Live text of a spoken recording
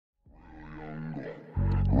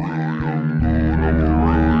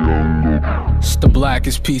It's the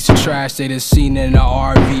blackest piece of trash they done seen in the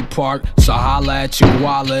RV park. So holla at your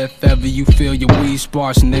wallet if ever you feel your weed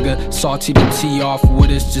sparks, nigga. Salty the tea off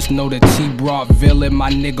with us, just know the tea brought villain,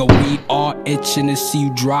 my nigga. We all itching to see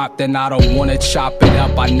you drop, then I don't wanna chop it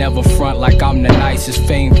up. I never front like I'm the nicest.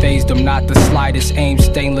 Fame phased them, not the slightest. Aim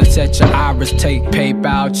stainless at your iris. Take paper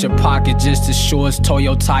out your pocket just as sure as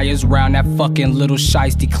Toyo tires round. That fucking little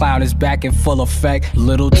shiesty clown is back in full effect.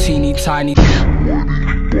 Little teeny tiny